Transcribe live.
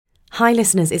Hi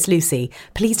listeners, it's Lucy.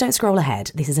 Please don't scroll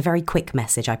ahead. This is a very quick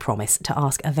message, I promise, to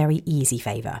ask a very easy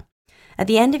favour. At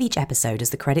the end of each episode, as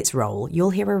the credits roll,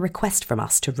 you'll hear a request from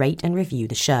us to rate and review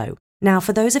the show. Now,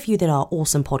 for those of you that are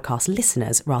awesome podcast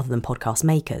listeners rather than podcast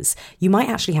makers, you might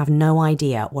actually have no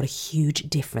idea what a huge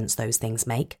difference those things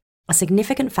make. A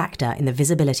significant factor in the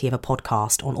visibility of a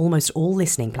podcast on almost all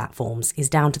listening platforms is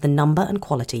down to the number and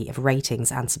quality of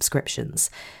ratings and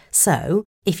subscriptions. So,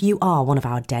 if you are one of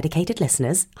our dedicated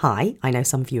listeners, hi, I know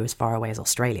some of you are as far away as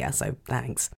Australia, so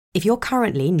thanks. If you're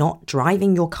currently not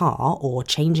driving your car or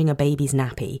changing a baby's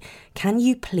nappy, can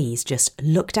you please just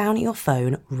look down at your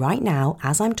phone right now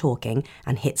as I'm talking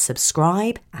and hit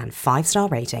subscribe and 5-star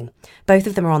rating? Both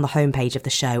of them are on the homepage of the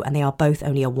show and they are both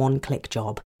only a one-click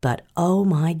job. But oh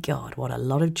my God, what a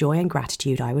lot of joy and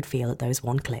gratitude I would feel at those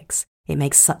one clicks. It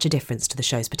makes such a difference to the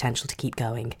show's potential to keep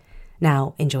going.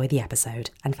 Now, enjoy the episode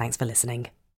and thanks for listening.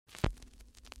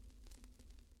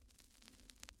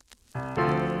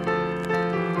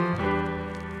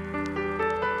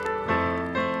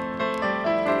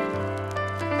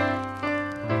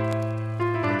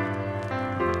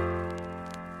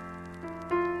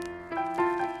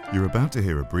 You're about to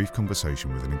hear a brief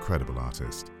conversation with an incredible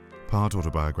artist. Part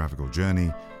autobiographical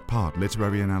journey, part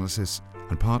literary analysis,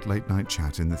 and part late-night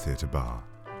chat in the theatre bar.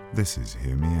 This is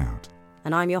Hear Me Out.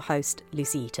 And I'm your host,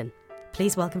 Lucy Eaton.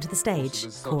 Please welcome to the stage,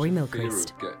 Corey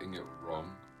Mylchreest. Fear of getting it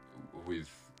wrong with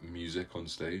music on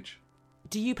stage.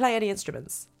 Do you play any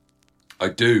instruments? I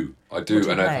do, What do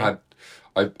you and play?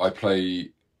 I play.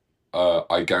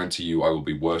 I guarantee you, I will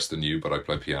be worse than you, but I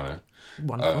play piano.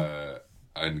 Wonderful.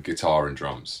 And guitar and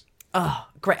drums. Oh,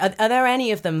 great. Are there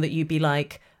any of them that you'd be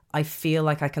like, I feel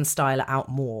like I can style it out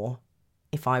more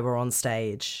if I were on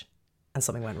stage and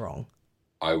something went wrong?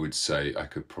 I would say I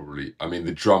could probably... I mean,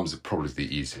 the drums are probably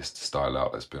the easiest to style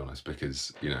out, let's be honest,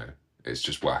 because, you know, it's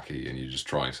just wacky and you're just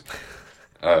trying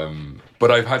something. But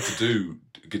I've had to do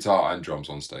guitar and drums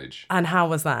on stage. And how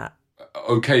was that?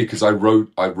 Okay, because I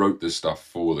wrote this stuff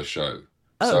for the show.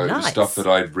 Oh, so nice. It was stuff that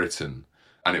I'd written.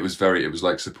 And it was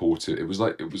like supportive. It was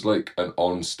like an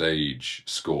on-stage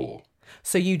score.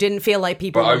 So you didn't feel like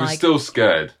people But were I was like... still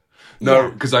scared. No, Yeah.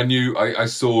 because I knew, I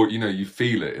saw, you know, you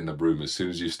feel it in the room as soon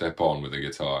as you step on with a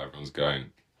guitar. Everyone's going.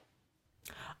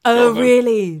 Oh, Rather,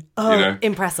 really? Oh, you know?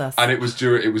 impress us. And it was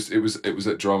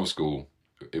at drama school.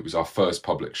 It was our first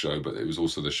public show, but it was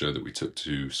also the show that we took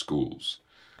to schools.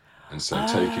 And so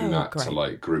taking that great. to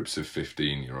like groups of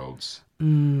 15-year-olds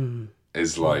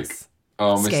is like, Yes.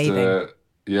 oh, Scathing. Mr.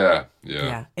 Yeah.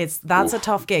 Yeah, that's a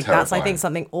tough gig. Terrifying. That's, I think,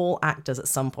 something all actors at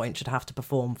some point should have to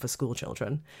perform for school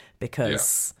children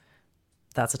because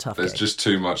that's a tough There's gig. just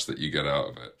too much that you get out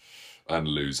of it and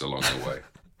lose along the way.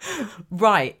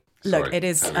 Right. Look, Sorry, it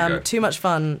is there we go. too much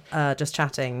fun just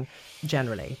chatting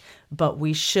generally, but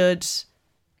we should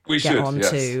get on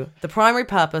to the primary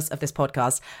purpose of this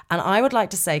podcast. And I would like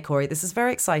to say, Corey, this is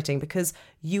very exciting because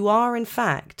you are, in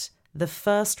fact, the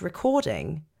first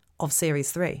recording of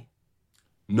Series 3.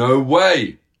 No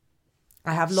way!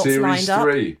 I have lots Series lined up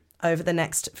 3. over the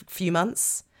next few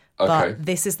months, Okay. but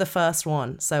this is the first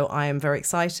one. So I am very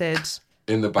excited.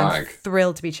 In the I'm bag.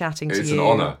 thrilled to be chatting to you. It's an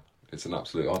honour. It's an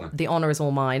absolute honour. The honour is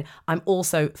all mine. I'm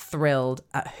also thrilled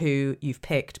at who you've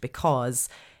picked because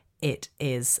it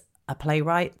is a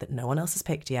playwright that no one else has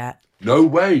picked yet. No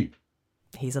way!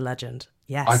 He's a legend. I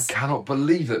Yes. cannot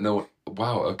believe that no one...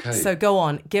 Wow, okay. So go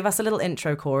on, give us a little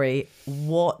intro, Corey.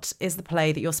 What is the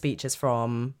play that your speech is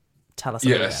from? Tell us a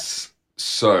little bit. Yes.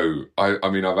 So, I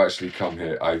mean, I've actually come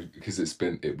here because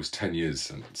it was 10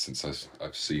 years since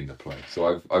I've seen the play.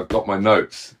 So I've got my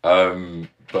notes.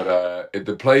 But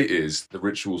the play is The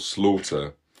Ritual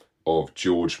Slaughter of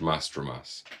George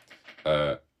Mastromas.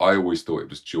 I always thought it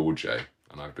was George,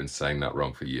 and I've been saying that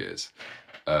wrong for years.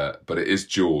 But it is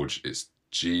George. It's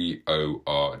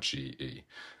Gorge.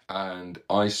 And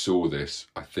I saw this,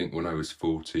 I think, when I was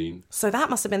 14. So that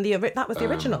must have been the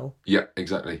original. Yeah,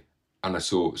 exactly. And I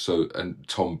saw, and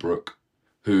Tom Brooke,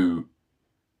 who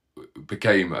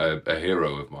became a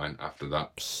hero of mine after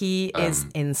that. He is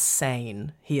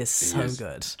insane. He is so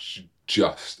good.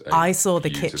 Just I saw The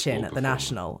beautiful Kitchen at the performer.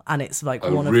 National, and it's like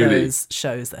Oh, one of really? those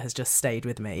shows that has just stayed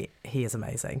with me. He is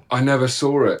amazing. I never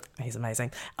saw it. He's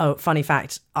amazing. Oh, funny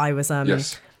fact, I was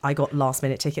Yes. I got last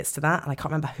minute tickets to that, and I can't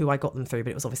remember who I got them through,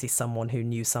 but it was obviously someone who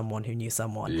knew someone who knew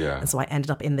someone. Yeah. And so I ended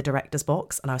up in the director's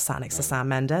box, and I was sat next to Sam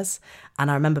Mendes,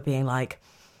 and I remember being like,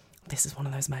 this is one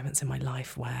of those moments in my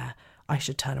life where I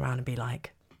should turn around and be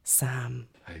like, Sam,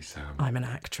 Hey, Sam. I'm an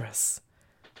actress.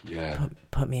 Yeah.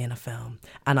 Put me in a film.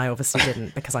 And I obviously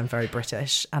didn't because I'm very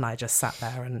British, and I just sat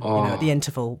there and, at the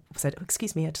interval said,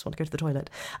 excuse me, I just want to go to the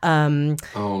toilet. Oh,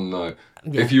 no.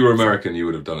 Yeah. If you were American, you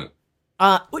would have done it.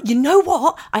 You know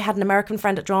what? I had an American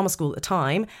friend at drama school at the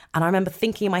time, and I remember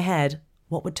thinking in my head,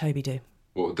 what would Toby do?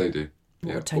 What would they do?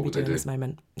 What would Toby do in this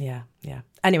moment? Yeah.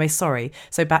 Anyway, sorry.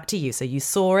 So back to you. So you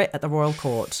saw it at the Royal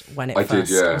Court when it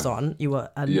was on. You were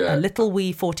a little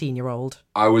wee 14-year-old.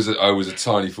 I was a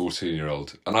tiny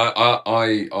 14-year-old, and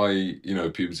I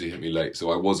puberty hit me late,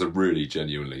 so I was a really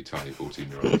genuinely tiny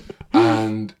 14-year-old,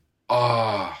 and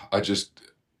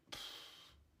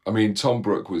Tom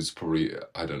Brooke was probably,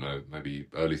 I don't know, maybe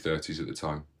early 30s at the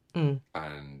time.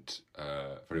 And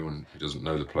for anyone who doesn't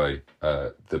know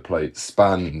the play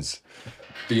spans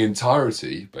the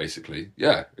entirety, basically.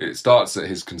 Yeah, it starts at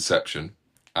his conception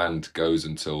and goes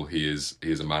until he is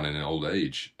a man in an old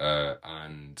age.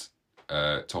 And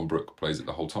Tom Brooke plays it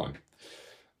the whole time,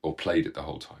 or played it the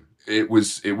whole time. It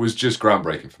was just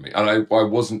groundbreaking for me. And I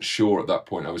wasn't sure at that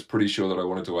point. I was pretty sure that I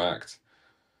wanted to act,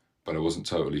 but I wasn't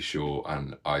totally sure.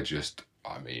 And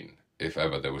if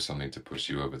ever there was something to push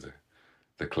you over the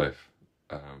cliff,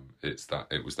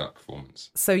 it was that performance.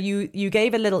 So you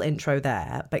gave a little intro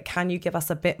there, but can you give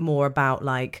us a bit more about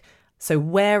so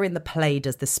where in the play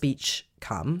does the speech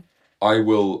come? I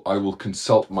will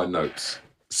consult my notes.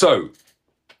 So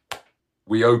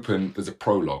we open, there's a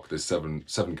prologue, there's seven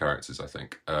characters, I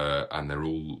think, and they're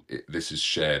all, this is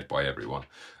shared by everyone,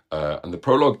 and the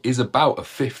prologue is about a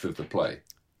fifth of the play.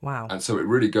 Wow. And so it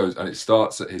really goes, and it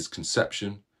starts at his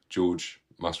conception. George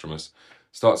Mastromus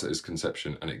starts at his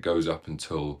conception, and it goes up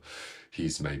until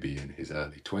he's maybe in his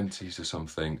early 20s or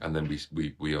something, and then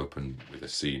we open with a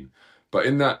scene. But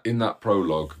in that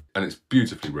prologue, and it's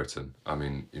beautifully written. I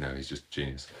mean, he's just a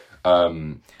genius.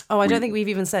 I don't think we've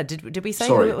even said. Did we say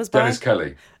who it was by? Dennis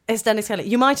Kelly. It's Dennis Kelly.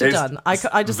 You might have done. I'm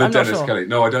not sure. Dennis Kelly.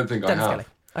 No, I don't think Dennis I have. Kelly.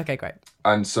 Okay, great.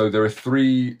 And so there are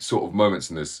three sort of moments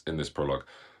in this prologue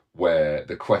where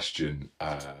the question,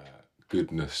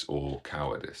 goodness or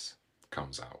cowardice,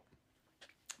 comes out.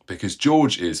 Because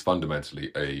George is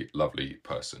fundamentally a lovely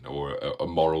person, or a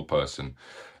moral person,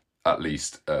 at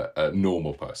least a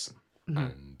normal person. Mm-hmm.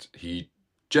 And he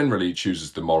generally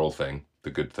chooses the moral thing,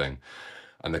 the good thing.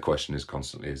 And the question is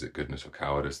constantly, is it goodness or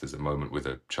cowardice? There's a moment with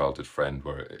a childhood friend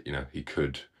where, he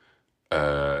could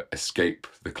escape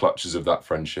the clutches of that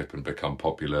friendship and become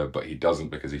popular, but he doesn't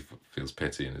because he feels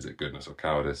pity, and is it goodness or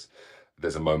cowardice?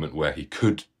 There's a moment where he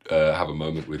could have a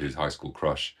moment with his high school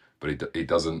crush, but he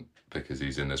doesn't, because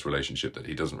he's in this relationship that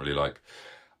he doesn't really like.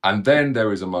 And then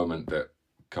there is a moment that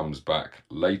comes back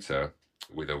later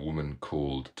with a woman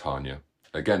called Tanya.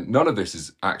 Again, none of this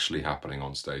is actually happening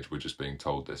on stage. We're just being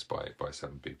told this by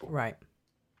seven people. Right.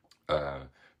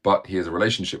 But he has a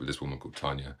relationship with this woman called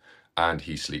Tanya, and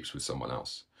he sleeps with someone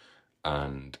else.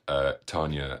 And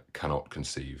Tanya cannot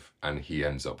conceive, and he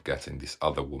ends up getting this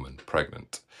other woman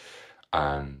pregnant.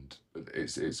 And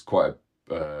it's quite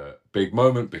a big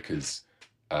moment, because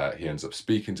he ends up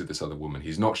speaking to this other woman.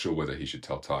 He's not sure whether he should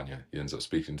tell Tanya. He ends up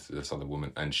speaking to this other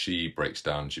woman, and she breaks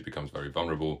down. She becomes very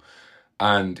vulnerable.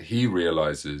 And he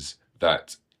realizes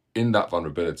that in that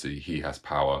vulnerability, he has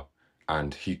power,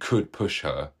 and he could push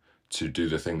her to do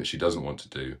the thing that she doesn't want to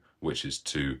do, which is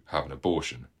to have an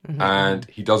abortion. Mm-hmm. And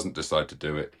he doesn't decide to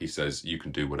do it. He says, you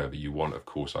can do whatever you want. Of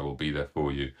course, I will be there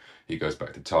for you. He goes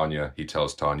back to Tanya. He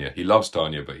tells Tanya. He loves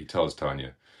Tanya, but he tells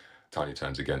Tanya. Tanya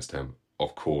turns against him.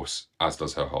 Of course, as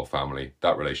does her whole family.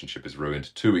 That relationship is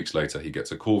ruined. 2 weeks later, he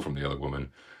gets a call from the other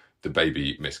woman. The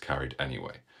baby miscarried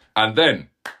anyway. And then,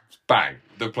 bang,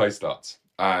 the play starts.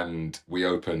 And we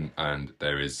open, and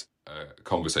there is a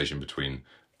conversation between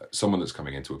someone that's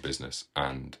coming into a business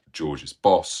and George's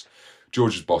boss.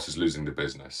 George's boss is losing the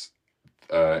business.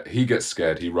 He gets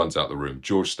scared. He runs out the room.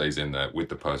 George stays in there with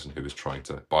the person who is trying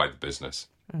to buy the business.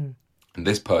 Mm. And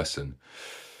this person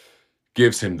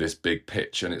gives him this big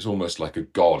pitch, and it's almost like a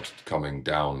god coming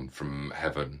down from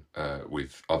heaven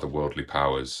with otherworldly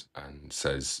powers, and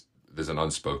says, there's an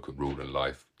unspoken rule in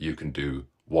life. You can do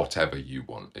whatever you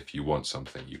want. If you want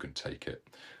something, you can take it.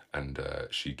 And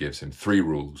she gives him 3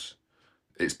 rules.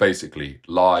 It's basically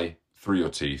lie through your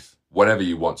teeth. Whenever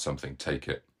you want something, take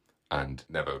it, and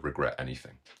never regret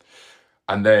anything.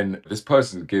 And then this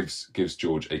person gives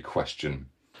George a question.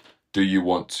 Do you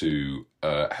want to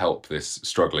help this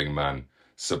struggling man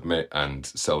submit and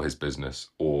sell his business,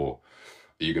 or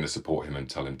are you going to support him and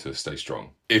tell him to stay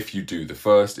strong? If you do the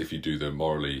first, if you do the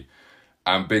morally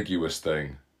ambiguous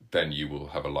thing, then you will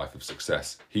have a life of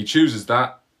success. He chooses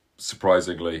that,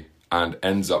 surprisingly, and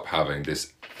ends up having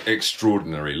this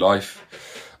extraordinary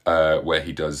life where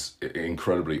he does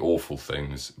incredibly awful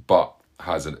things, but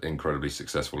has an incredibly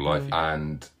successful life.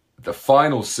 And the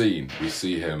final scene, we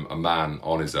see him, a man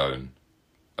on his own,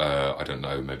 I don't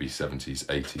know, maybe 70s,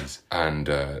 80s. And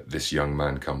this young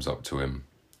man comes up to him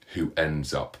who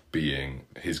ends up being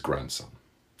his grandson,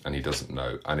 and he doesn't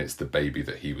know, and it's the baby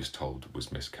that he was told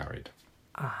was miscarried.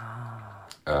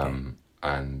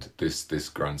 And this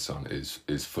grandson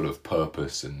is full of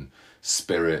purpose and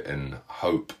spirit and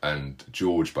hope, and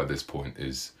George by this point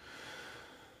is,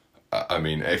 I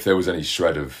mean, if there was any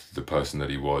shred of the person that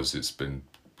he was, it's been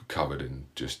covered in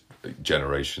just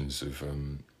generations of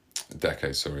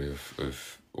decades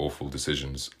of awful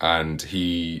decisions, and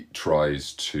he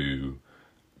tries to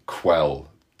quell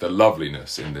the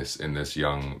loveliness in this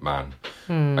young man,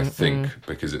 I think,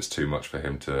 because it's too much for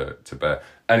him to bear.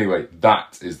 Anyway,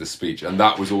 that is the speech, and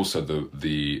that was also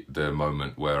the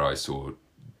moment where I saw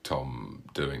Tom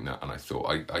doing that, and I thought,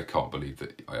 I can't believe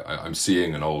that I'm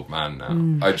seeing an old man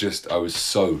now. I was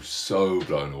so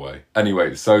blown away.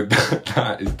 Anyway, so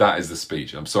that is the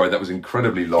speech. I'm sorry, that was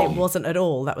incredibly long. It wasn't at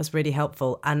all. That was really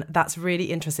helpful, and that's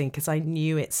really interesting because I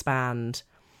knew it spanned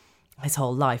his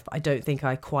whole life, but I don't think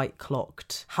I quite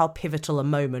clocked how pivotal a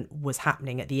moment was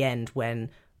happening at the end when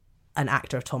an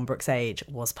actor of Tom Brooks' age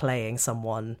was playing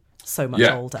someone so much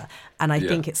older. And I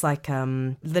think it's like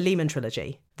the Lehman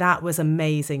trilogy. That was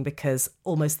amazing because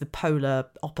almost the polar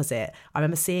opposite. I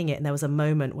remember seeing it and there was a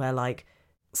moment where like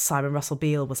Simon Russell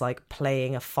Beale was like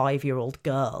playing a 5-year-old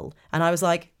girl. And I was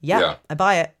like, I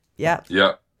buy it. Yeah.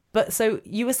 Yeah. But so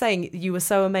you were saying you were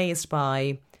so amazed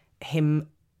by him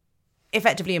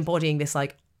effectively embodying this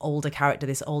like older character,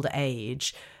 this older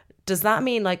age. Does that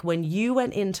mean like when you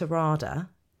went into RADA,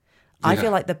 I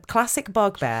feel like the classic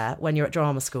bugbear when you're at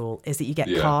drama school is that you get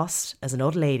cast as an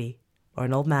old lady or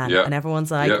an old man and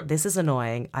everyone's like, this is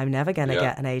annoying. I'm never going to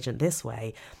get an agent this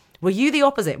way. Were you the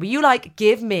opposite? Were you like,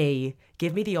 give me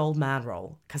the old man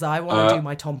role because I want to do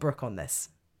my Tom Brooke on this?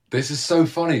 This is so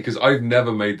funny because I've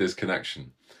never made this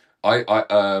connection. I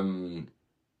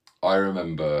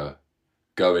remember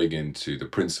going into the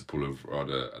principal of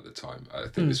RADA at the time. I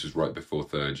think this was right before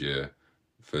third year.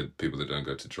 For people that don't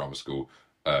go to drama school,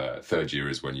 third year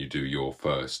is when you do your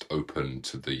first open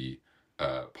to the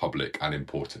public and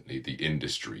importantly the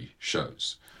industry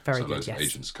shows. Very so good, loads yes. of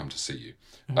agents come to see you.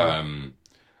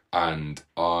 And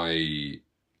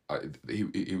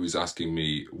he was asking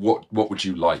me what would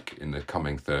you like in the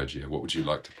coming third year? What would you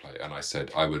like to play? And I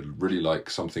said I would really like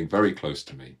something very close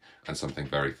to me and something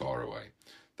very far away.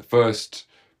 The first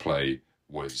play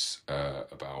was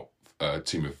about a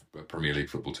team of Premier League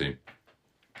football team,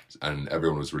 and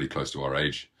everyone was really close to our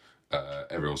age.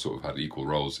 Everyone sort of had equal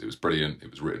roles. It was brilliant.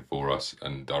 It was written for us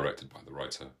and directed by the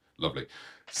writer. Lovely.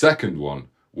 Second one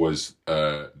was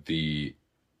the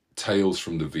Tales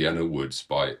from the Vienna Woods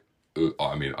by,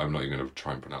 I mean, I'm not even going to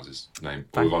try and pronounce his name,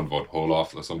 Ulvan von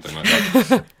Horlath or something like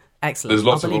that. Excellent. There's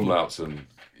lots of umlauts and,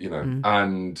 you know,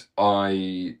 and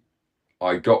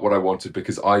I got what I wanted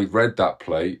because I read that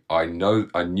play. I knew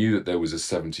that there was a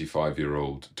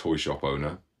 75-year-old toy shop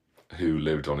owner who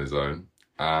lived on his own.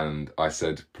 And I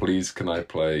said, please, can I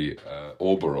play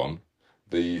Oberon,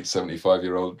 the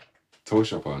 75-year-old toy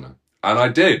shop owner? And I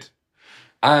did.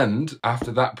 And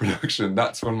after that production,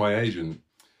 that's when my agent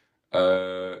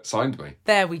signed me.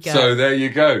 There we go. So there you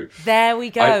go. There we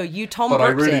go. You Tom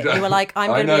Brooked it. You were like, I'm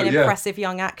going to be an impressive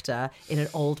young actor in an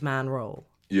old man role.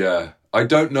 Yeah. I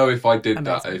don't know if I did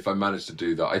that, if I managed to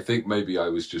do that. I think maybe I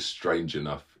was just strange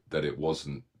enough that it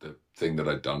wasn't the thing that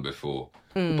I'd done before.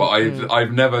 But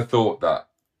I've never thought that.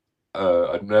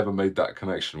 I'd never made that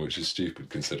connection, which is stupid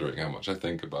considering how much I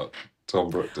think about Tom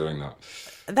Brooke doing that.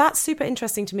 That's super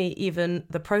interesting to me, even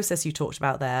the process you talked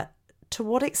about there. To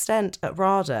what extent at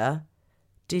RADA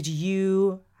did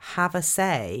you have a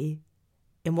say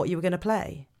in what you were going to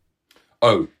play?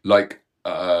 Oh, like,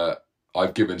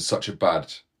 I've given such a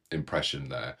bad impression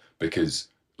there because,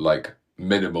 like,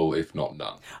 minimal, if not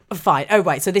none. Fine. Oh,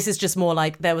 right. So this is just more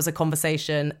like there was a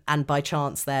conversation and by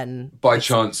chance then... By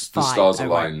chance, the stars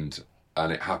aligned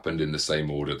and it happened in the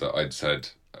same order that I'd said.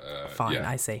 Fine,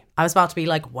 I see. I was about to be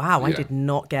like, wow, I did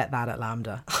not get that at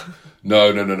Lambda. No.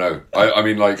 I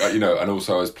mean, like, you know, and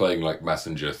also I was playing, like,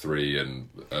 Messenger 3 and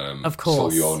of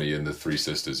course. Solyoni and the Three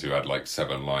Sisters who had, like,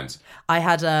 7 lines. I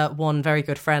had one very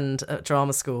good friend at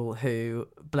drama school who,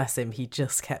 bless him, he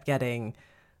just kept getting...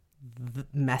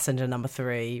 Messenger number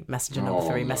 3, Messenger number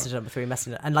 3, Messenger number 3,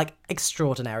 Messenger, and like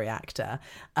extraordinary actor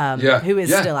who is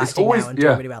still acting now and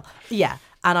doing really well. Yeah.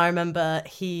 And I remember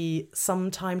he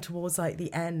sometime towards like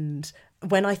the end,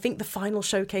 when I think the final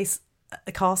showcase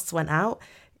casts went out,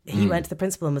 he went to the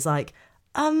principal and was like,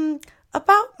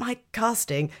 about my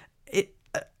casting,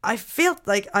 I feel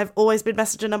like I've always been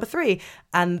Messenger number 3.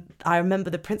 And I remember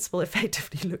the principal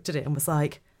effectively looked at it and was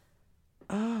like,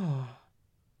 oh,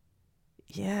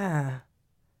 yeah,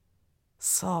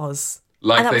 soz.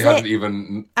 Like that they was hadn't it.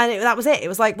 even... And that was it. It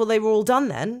was like, well, they were all done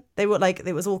then. They were like,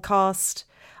 it was all cast.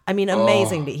 I mean,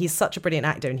 amazingly. He's such a brilliant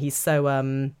actor, and he's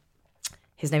so...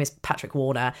 his name is Patrick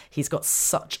Warner. He's got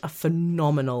such a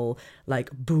phenomenal,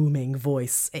 like, booming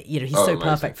voice. He's so amazing,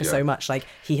 perfect for yeah. so much. Like,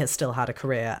 he has still had a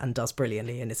career and does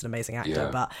brilliantly and is an amazing actor.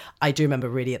 Yeah. But I do remember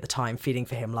really at the time feeling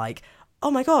for him like, oh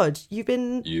my God, you're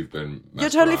You're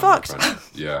totally around, fucked. my friend.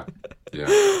 Yeah.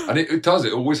 And it does.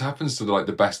 It always happens to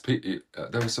the best people.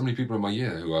 There were so many people in my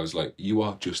year who I was like, you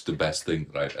are just the best thing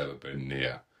that I've ever been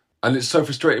near. And it's so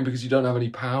frustrating because you don't have any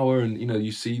power, and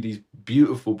you see these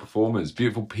beautiful performers,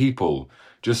 beautiful people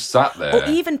just sat there. Or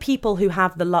even people who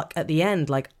have the luck at the end.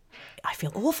 Like, I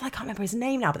feel awful. I can't remember his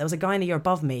name now, but there was a guy in the year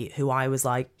above me who I was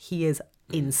like, he is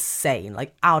insane,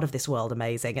 like out of this world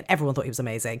amazing, and everyone thought he was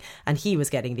amazing, and he was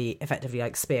getting the effectively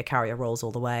like spear carrier roles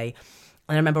all the way.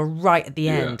 And I remember right at the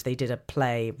end they did a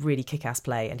play, really kick-ass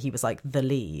play, and he was like the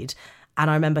lead.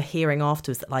 And I remember hearing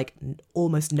afterwards that like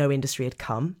almost no industry had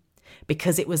come,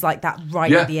 because it was like that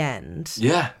right at the end.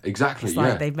 Yeah, exactly. It's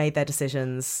like they've made their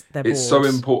decisions. They're It's bored. so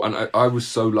important. I was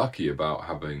so lucky about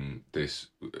having this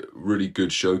really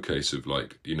good showcase of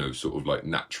sort of like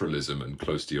naturalism and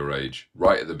close to your age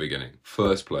right at the beginning.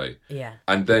 First play. Yeah.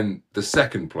 And then the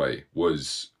second play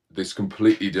was this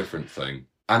completely different thing.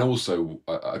 And also,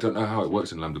 I don't know how it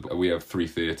works in Lambda, but we have 3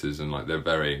 theatres and like they're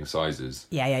varying sizes.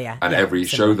 Yeah. And every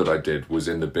show that I did was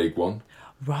in the big one.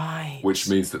 Right. Which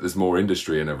means that there's more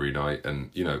industry in every night. And,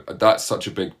 that's such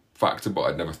a big factor, but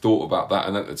I'd never thought about that.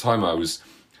 And at the time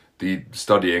the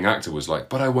studying actor was like,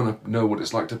 but I want to know what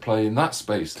it's like to play in that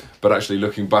space. But actually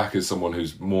looking back as someone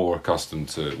who's more accustomed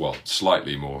to,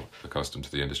 slightly more accustomed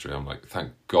to the industry, I'm like,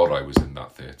 thank God I was in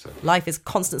that theatre. Life is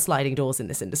constant sliding doors in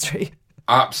this industry.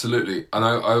 Absolutely. And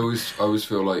I always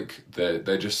feel like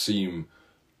they just seem,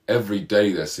 every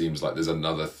day there seems like there's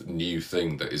another new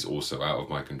thing that is also out of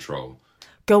my control.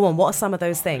 Go on, what are some of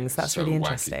those things? That's so really wacky.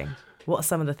 interesting. What are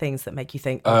some of the things that make you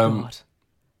think, oh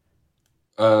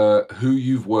God? Who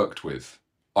you've worked with.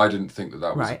 I didn't think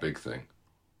that was a big thing.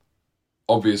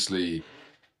 Obviously,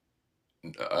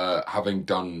 having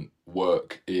done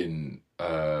work in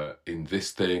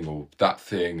this thing or that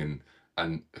thing,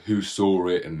 and who saw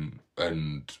it,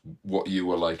 and what you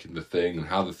were like in the thing, and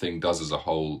how the thing does as a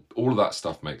whole, all of that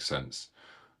stuff makes sense.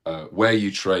 Where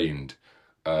you trained,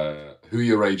 who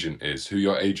your agent is, who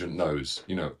your agent knows,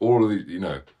 all of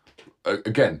the,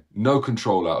 again, no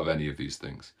control out of any of these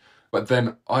things. But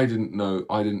then I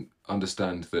didn't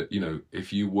understand that,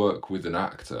 if you work with an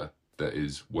actor that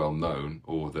is well known,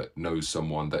 or that knows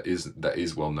someone that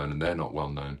is well known and they're not well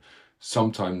known,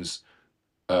 sometimes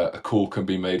a call can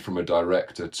be made from a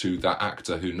director to that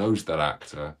actor who knows that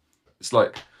actor. It's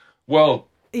like, well...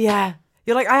 Yeah.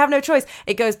 You're like, I have no choice.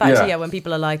 It goes back to, when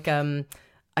people are like,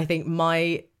 I think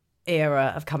my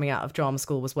era of coming out of drama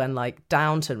school was when like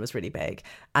Downton was really big,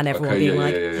 and everyone being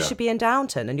like, you should be in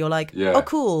Downton. And you're like, oh,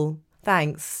 cool.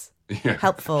 Thanks. Yeah.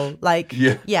 Helpful. Like,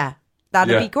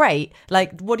 that'd be great.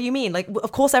 Like, what do you mean? Like,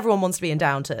 of course everyone wants to be in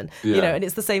Downton, and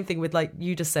it's the same thing with like,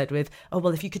 you just said with, oh,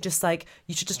 well, if you could just like,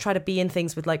 you should just try to be in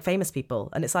things with like famous people.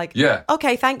 And it's like,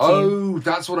 okay, thank you. Oh,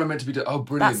 that's what I meant to be doing. Oh,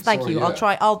 brilliant. Thank you.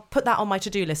 I'll put that on my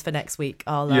to-do list for next week.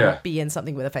 I'll be in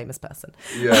something with a famous person.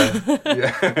 Yeah.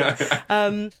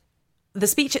 The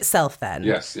speech itself then.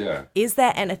 Yes, yeah. Is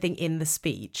there anything in the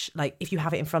speech, like if you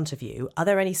have it in front of you, are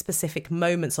there any specific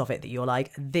moments of it that you're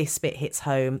like, this bit hits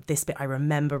home, this bit I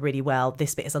remember really well,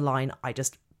 this bit is a line I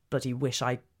just bloody wish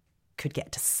I could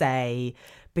get to say?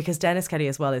 Because Dennis Kelly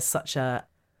as well is such a,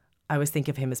 I always think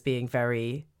of him as being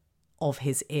very of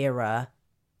his era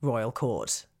royal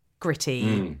court.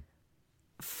 Gritty,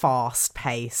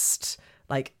 fast-paced,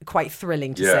 like quite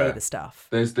thrilling to say the stuff.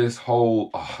 There's this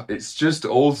whole, it's just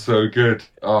all so good.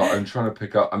 I'm trying to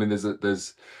pick up. I mean, there's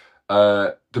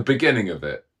the beginning of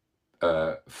it.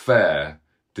 Fair,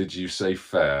 did you say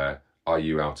fair? Are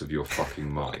you out of your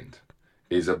fucking mind?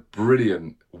 Is a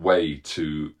brilliant way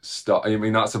to start. I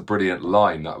mean, that's a brilliant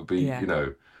line. That would be,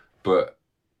 but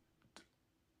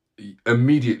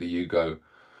immediately you go,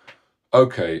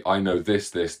 okay, I know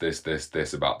this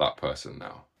about that person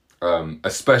now.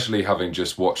 Especially having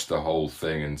just watched the whole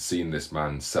thing and seen this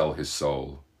man sell his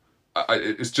soul.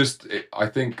 I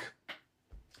think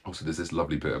also there's this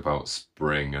lovely bit about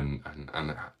spring and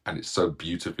it's so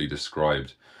beautifully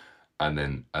described. And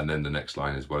then the next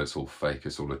line is, well, it's all fake,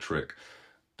 it's all a trick.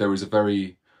 There is a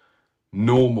very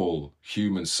normal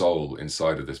human soul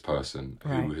inside of this person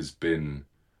who has been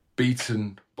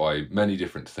beaten by many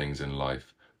different things in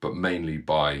life, but mainly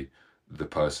by the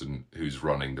person who's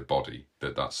running the body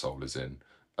that soul is in,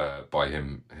 by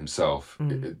himself.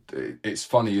 It's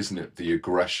funny, isn't it? The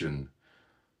aggression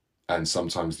and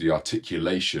sometimes the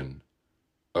articulation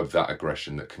of that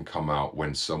aggression that can come out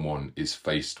when someone is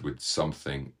faced with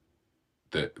something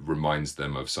that reminds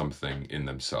them of something in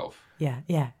themselves.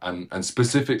 Yeah. And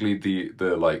specifically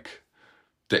the like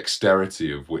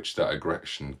dexterity of which that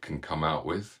aggression can come out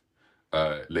with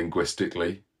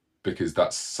linguistically, because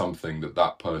that's something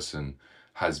that person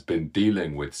has been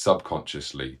dealing with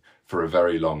subconsciously for a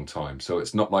very long time. So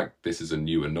it's not like this is a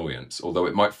new annoyance, although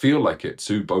it might feel like it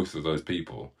to both of those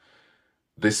people.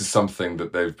 This is something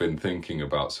that they've been thinking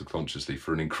about subconsciously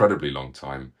for an incredibly long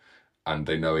time, and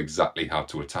they know exactly how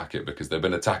to attack it because they've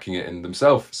been attacking it in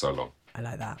themselves for so long. I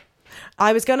like that.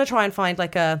 I was going to try and find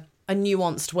like a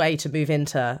nuanced way to move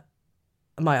into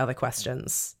my other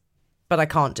questions, but I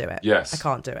can't do it. Yes. I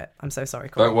can't do it. I'm so sorry,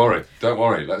 Corey. Don't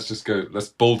worry. Let's just go. Let's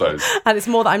bulldoze. And it's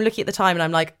more that I'm looking at the time and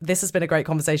I'm like, this has been a great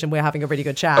conversation. We're having a really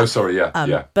good chat. Oh, sorry.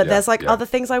 Yeah. But there's other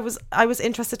things I was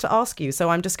interested to ask you. So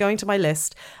I'm just going to my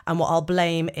list, and what I'll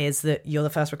blame is that you're the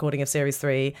first recording of series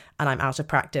 3 and I'm out of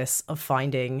practice of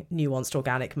finding nuanced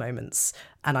organic moments.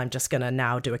 And I'm just going to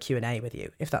now do a Q&A with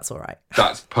you, if that's all right.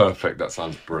 That's perfect. That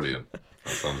sounds brilliant.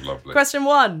 That sounds lovely. Question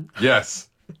 1. Yes.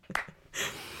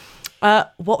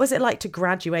 What was it like to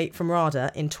graduate from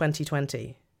RADA in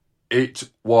 2020? It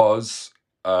was,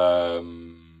 well,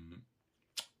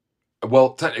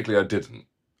 technically I didn't.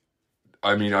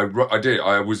 I mean, I did.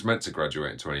 I was meant to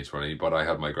graduate in 2020, but I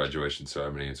had my graduation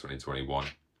ceremony in 2021.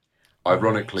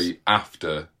 Ironically,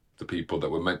 after the people that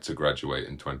were meant to graduate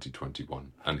in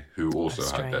 2021 and who also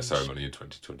had their ceremony in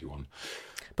 2021.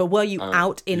 But were you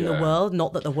out in the world?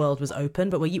 Not that the world was open,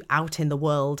 but were you out in the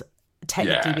world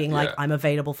technically being like, I'm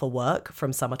available for work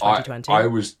from summer 2020? I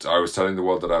was telling the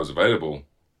world that I was available.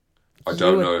 I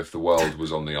don't know if the world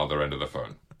was on the other end of the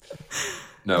phone.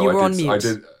 No, you were on mute. I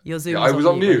did. Your Zoom I was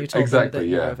on mute. Exactly.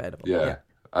 You were available. Yeah.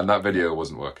 And that video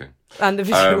wasn't working. And the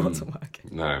video wasn't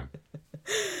working. No.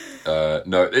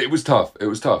 No, it was tough.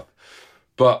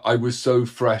 But I was so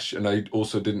fresh, and I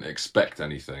also didn't expect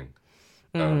anything.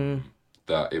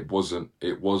 That it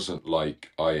wasn't like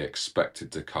I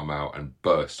expected to come out and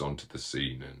burst onto the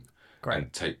scene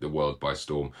and take the world by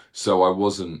storm. So it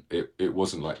wasn't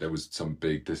like there was some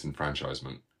big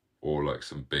disenfranchisement or like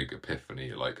some big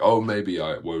epiphany, like, oh, maybe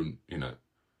I won't,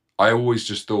 I always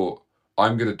just thought,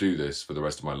 I'm going to do this for the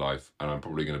rest of my life, and I'm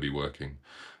probably going to be working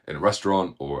in a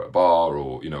restaurant or a bar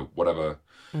or, whatever.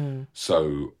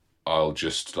 So I'll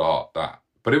just start that.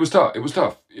 But it was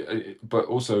tough. But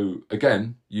also,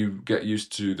 again, you get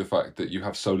used to the fact that you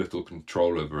have so little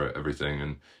control over everything,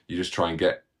 and you just try and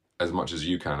get as much as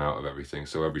you can out of everything.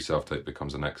 So every self-tape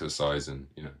becomes an exercise, and,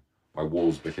 my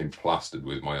walls became plastered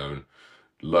with my own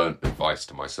learnt advice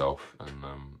to myself.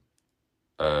 And,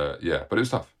 but it was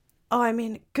tough. Oh, I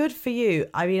mean, good for you.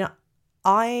 I mean,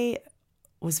 I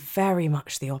was very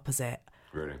much the opposite.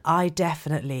 Really? I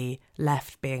definitely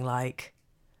left being like,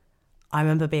 I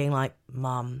remember being like,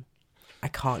 Mum, I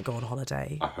can't go on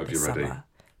holiday this summer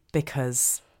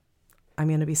because I'm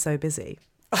going to be so busy.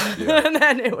 Yeah. And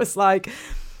then it was like,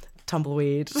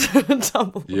 tumbleweed.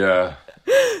 Yeah.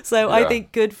 So I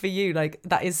think good for you. Like,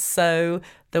 that is so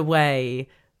the way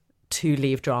to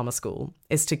leave drama school,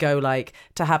 is to go like,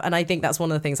 to have, and I think that's one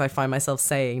of the things I find myself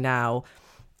saying now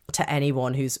to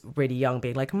anyone who's really young,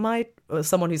 being like,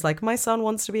 someone who's like, my son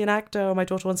wants to be an actor or my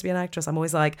daughter wants to be an actress. I'm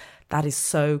always like, that is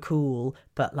so cool,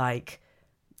 but like,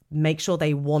 make sure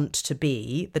they want to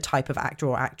be the type of actor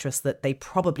or actress that they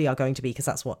probably are going to be, because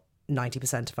that's what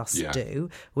 90% of us do,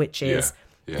 which is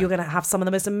you're going to have some of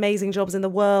the most amazing jobs in the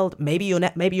world. Maybe you're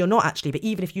not actually, but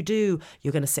even if you do,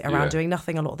 you're going to sit around doing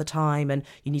nothing a lot of the time, and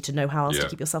you need to know how else to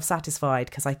keep yourself satisfied.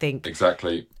 Because I think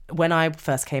exactly when I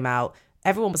first came out,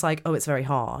 everyone was like, oh, it's very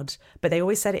hard. But they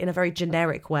always said it in a very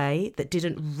generic way that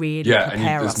didn't really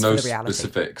prepare us for the reality.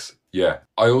 Specifics. Yeah.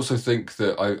 I also think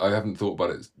that I haven't thought about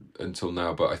it until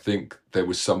now, but I think there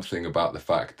was something about the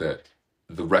fact that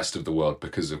the rest of the world,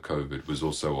 because of COVID, was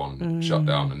also on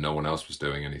shutdown and no one else was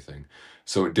doing anything.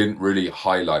 So it didn't really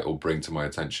highlight or bring to my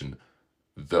attention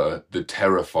the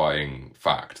terrifying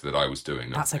fact that I was doing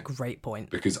nothing. That's a great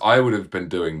point. Because I would have been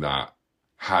doing that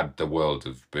had the world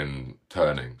have been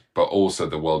turning, but also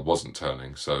the world wasn't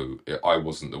turning, so I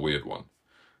wasn't the weird one,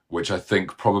 which I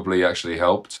think probably actually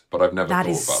helped, but I've never thought about that.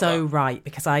 That is so right,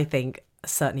 because I think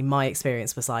certainly my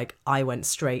experience was like, I went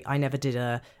straight, I never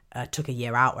did took a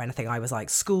year out or anything. I was like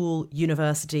school,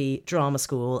 university, drama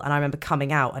school, and I remember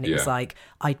coming out and it was like,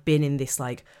 I'd been in this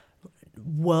like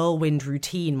whirlwind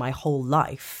routine my whole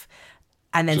life,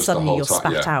 and then just suddenly you're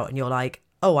spat out and you're like,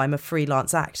 oh, I'm a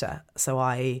freelance actor, so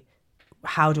I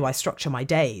how do I structure my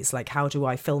days? Like, how do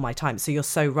I fill my time? So you're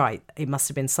so right. It must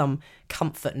have been some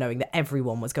comfort knowing that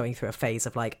everyone was going through a phase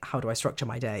of like, how do I structure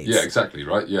my days? Yeah, exactly.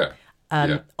 Right. Yeah.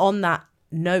 On that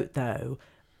note, though,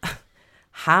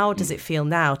 how does it feel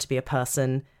now to be a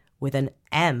person with an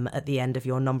M at the end of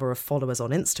your number of followers on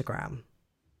Instagram?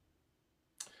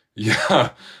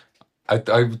 Yeah. I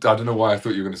don't know why I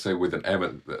thought you were going to say with an M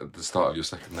at the start of your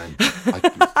second name.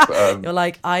 You're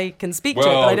like, I can speak to it,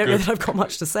 but I don't know that I've got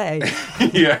much to say.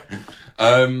 Yeah.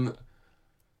 I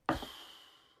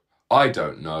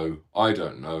don't know. I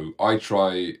don't know.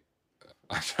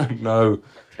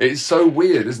 It's so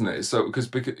weird, isn't it? It's so because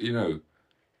you know,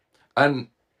 and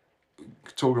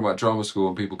talking about drama school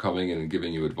and people coming in and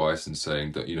giving you advice and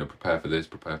saying that, you know, prepare for this,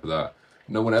 prepare for that.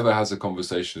 No one ever has a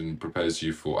conversation and prepares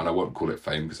you for, and I won't call it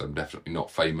fame because I'm definitely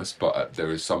not famous, but there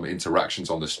is some interactions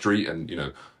on the street and, you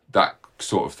know, that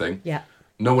sort of thing. Yeah.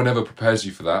 No one ever prepares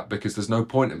you for that because there's no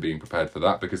point in being prepared for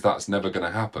that because that's never going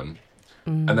to happen.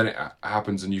 And then it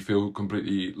happens and you feel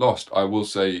completely lost. I will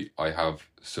say I have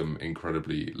some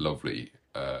incredibly lovely,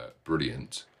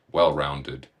 brilliant,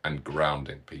 well-rounded and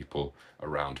grounding people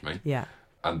around me. Yeah.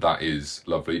 And that is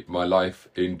lovely. My life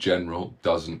in general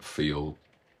doesn't feel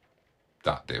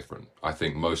that different. I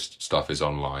think most stuff is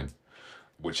online,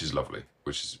 which is lovely,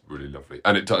 which is really lovely.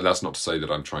 And that's not to say that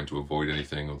I'm trying to avoid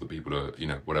anything or that people are, you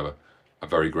know, whatever. I'm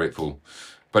very grateful.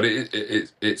 But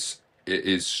it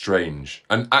is strange.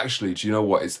 And actually, do you know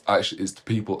what? It's the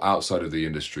people outside of the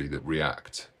industry that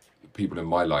react. People in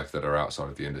my life that are outside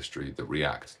of the industry that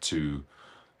react to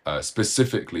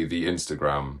specifically the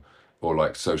Instagram or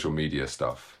like social media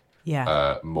stuff.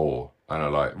 Yeah. More. And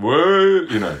are like, whoa,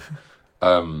 you know.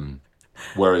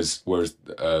 Whereas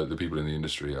the people in the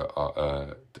industry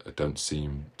are don't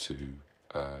seem to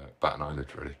bat an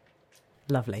eyelid, really.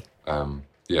 Lovely.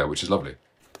 Yeah, which is lovely.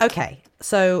 Okay,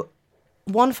 so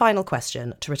one final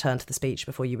question to return to the speech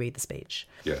before you read the speech.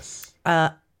 Yes.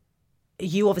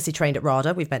 You obviously trained at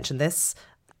RADA, we've mentioned this.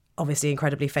 Obviously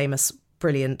incredibly famous,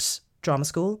 brilliant drama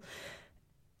school.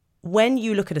 When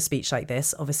you look at a speech like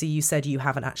this, obviously you said you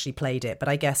haven't actually played it, but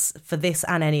I guess for this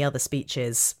and any other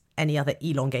speeches, any other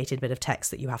elongated bit of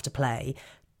text that you have to play,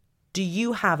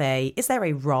 is there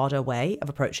a RADA way of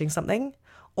approaching something?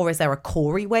 Or is there a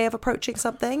Corey way of approaching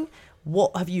something?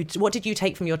 What did you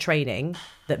take from your training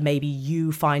that maybe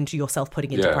you find yourself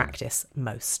putting into practice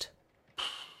most?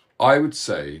 I would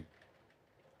say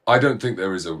I don't think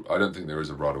there is a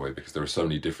RADA way because there are so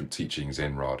many different teachings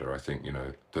in RADA. I think, you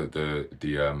know,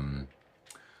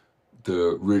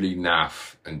 the really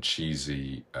naff and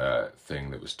cheesy thing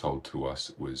that was told to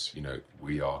us was, you know,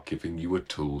 we are giving you a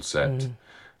tool set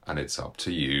and it's up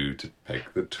to you to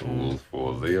pick the tool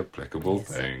for the applicable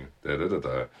thing.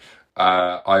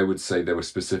 I would say there were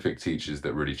specific teachers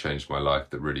that really changed my life,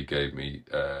 that really gave me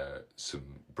some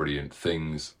brilliant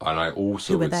things. And I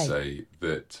also would say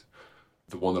that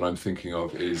the one that I'm thinking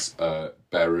of is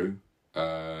Beru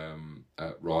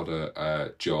at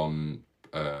RADA. John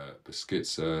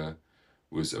Beschitzer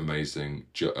was amazing,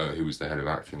 who was the head of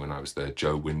acting when I was there.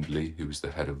 Joe Windley, who was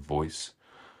the head of voice,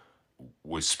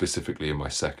 was specifically in my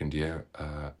second year.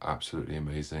 Absolutely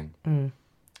amazing.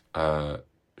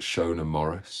 Shona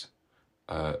Morris,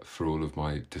 for all of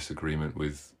my disagreement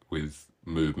with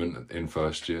movement in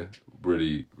first year.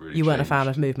 Really You weren't a fan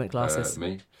of movement classes?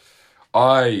 Me.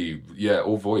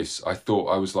 Or voice. I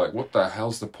was like, what the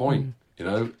hell's the point? You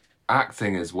know,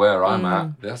 acting is where I'm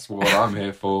at. That's what I'm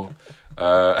here for.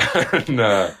 And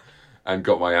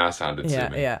got my ass handed to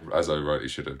me, as I rightly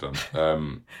should have done.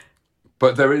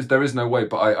 But there is no way.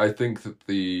 But I think that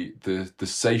the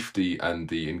safety and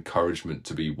the encouragement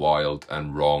to be wild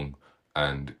and wrong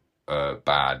and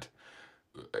bad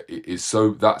is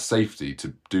so, that safety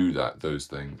to do those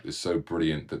things is so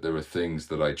brilliant, that there are things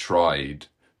that I tried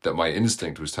that my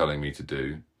instinct was telling me to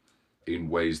do in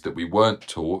ways that we weren't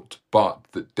taught, but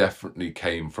that definitely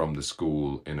came from the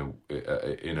school in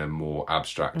a more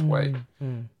abstract way.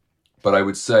 But I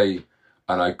would say,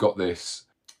 and I got this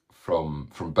from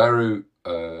Beru,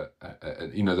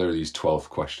 you know, there are these 12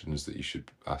 questions that you should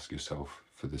ask yourself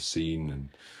for the scene,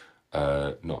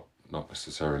 and not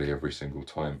necessarily every single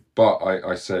time. But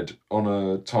I said, on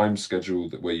a time schedule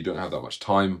where you don't have that much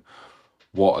time,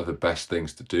 what are the best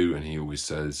things to do? And he always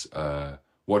says,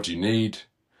 what do you need?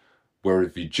 Where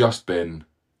have you just been?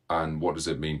 And what does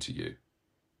it mean to you?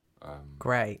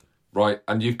 Great. Right.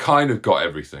 And you've kind of got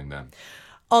everything then.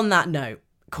 On that note,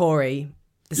 Corey,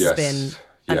 this has been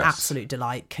an absolute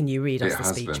delight. Can you read us the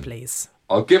speech, please?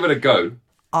 I'll give it a go.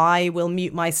 I will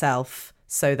mute myself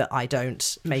so that I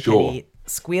don't make any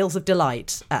squeals of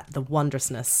delight at the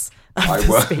wondrousness of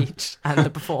the speech and the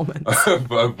performance.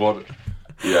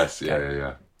 Yes,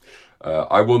 yeah.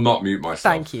 I will not mute myself.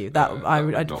 Thank you.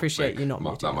 I'd appreciate you not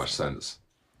muting that much sense.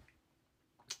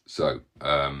 So,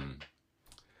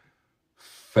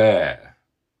 fair.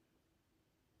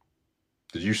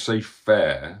 Did you say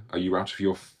fair? Are you out of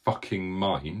your fucking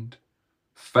mind?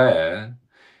 Fair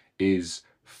is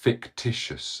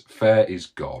fictitious. Fair is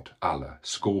God, Allah,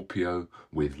 Scorpio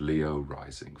with Leo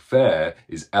rising. Fair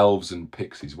is elves and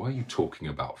pixies. Why are you talking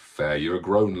about fair? You're a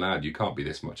grown lad. You can't be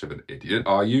this much of an idiot.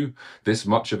 Are you this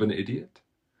much of an idiot?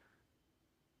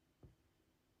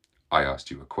 I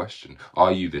asked you a question.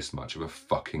 Are you this much of a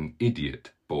fucking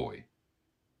idiot, boy?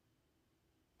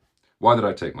 Why did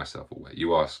I take myself away?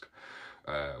 You ask,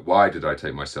 why did I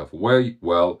take myself away?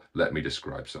 Well, let me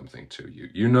describe something to you.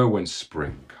 You know when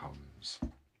spring comes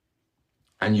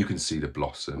and you can see the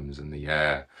blossoms and the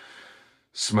air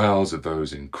smells of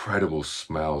those incredible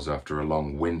smells after a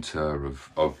long winter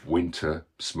of winter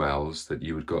smells that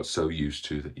you had got so used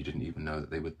to that you didn't even know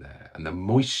that they were there. And the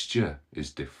moisture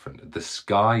is different. The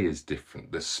sky is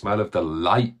different. The smell of the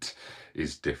light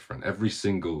is different. Every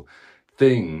single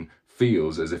thing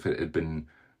feels as if it had been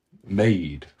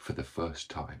made for the first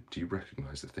time. Do you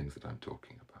recognize the things that I'm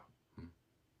talking about?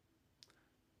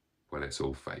 Well, it's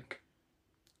all fake.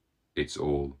 It's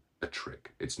all a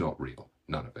trick. It's not real.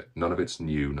 None of it. None of it's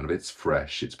new. None of it's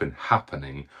fresh. It's been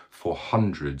happening for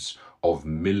hundreds of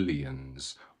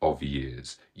millions of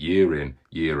years. Year in,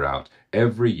 year out.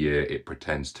 Every year it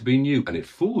pretends to be new. And it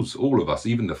fools all of us,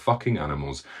 even the fucking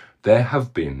animals. There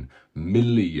have been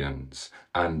millions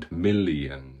and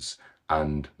millions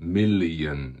and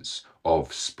millions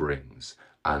of springs.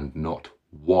 And not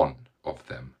one of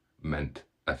them meant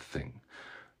a thing.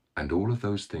 And all of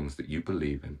those things that you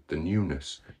believe in, the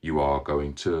newness you are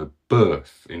going to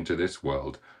birth into this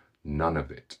world, none of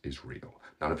it is real.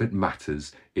 None of it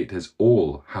matters. It has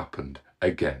all happened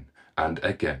again and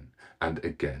again and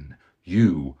again.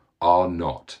 You are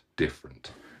not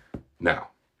different.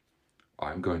 Now,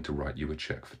 I'm going to write you a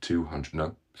check for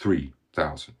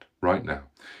 3,000 right now.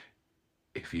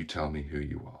 If you tell me who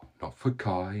you are. Not for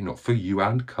Kai, not for you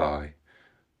and Kai,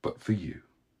 but for you.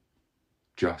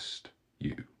 Just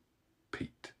you.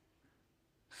 Pete,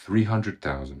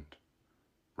 300,000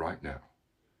 right now,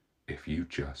 if you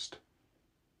just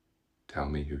tell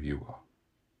me who you are.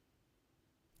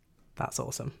 That's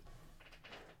awesome.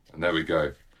 And there we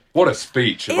go. What a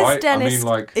speech, right?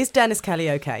 Is Dennis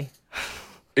Kelly okay?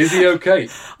 Is he okay?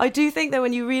 I do think that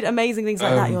when you read amazing things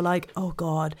like that, you're like, oh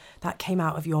God, that came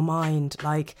out of your mind.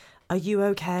 Like, are you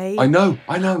okay? I know.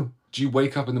 Do you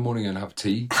wake up in the morning and have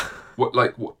tea?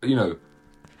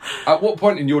 At what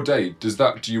point in your day do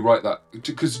you write that?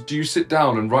 Because do you sit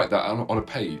down and write that on a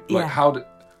page?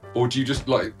 Or do you just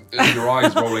your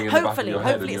eyes rolling in the back of your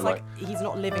head? Hopefully it's like he's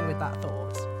not living with that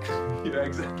thought. Yeah,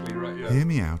 exactly right. Yeah. Hear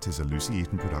Me Out is a Lucy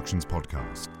Eaton Productions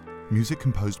podcast. Music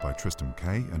composed by Tristan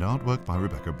Kay and artwork by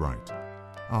Rebecca Bright.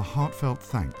 Our heartfelt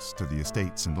thanks to the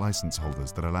estates and license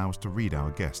holders that allow us to read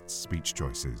our guests' speech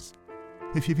choices.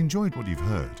 If you've enjoyed what you've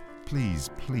heard,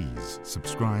 please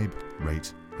subscribe,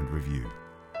 rate and review.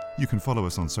 You can follow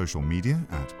us on social media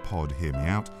at Pod Hear Me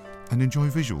Out and enjoy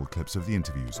visual clips of the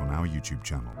interviews on our YouTube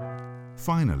channel.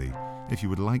 Finally, if you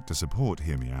would like to support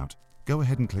Hear Me Out, go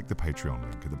ahead and click the Patreon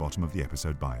link at the bottom of the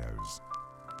episode bios.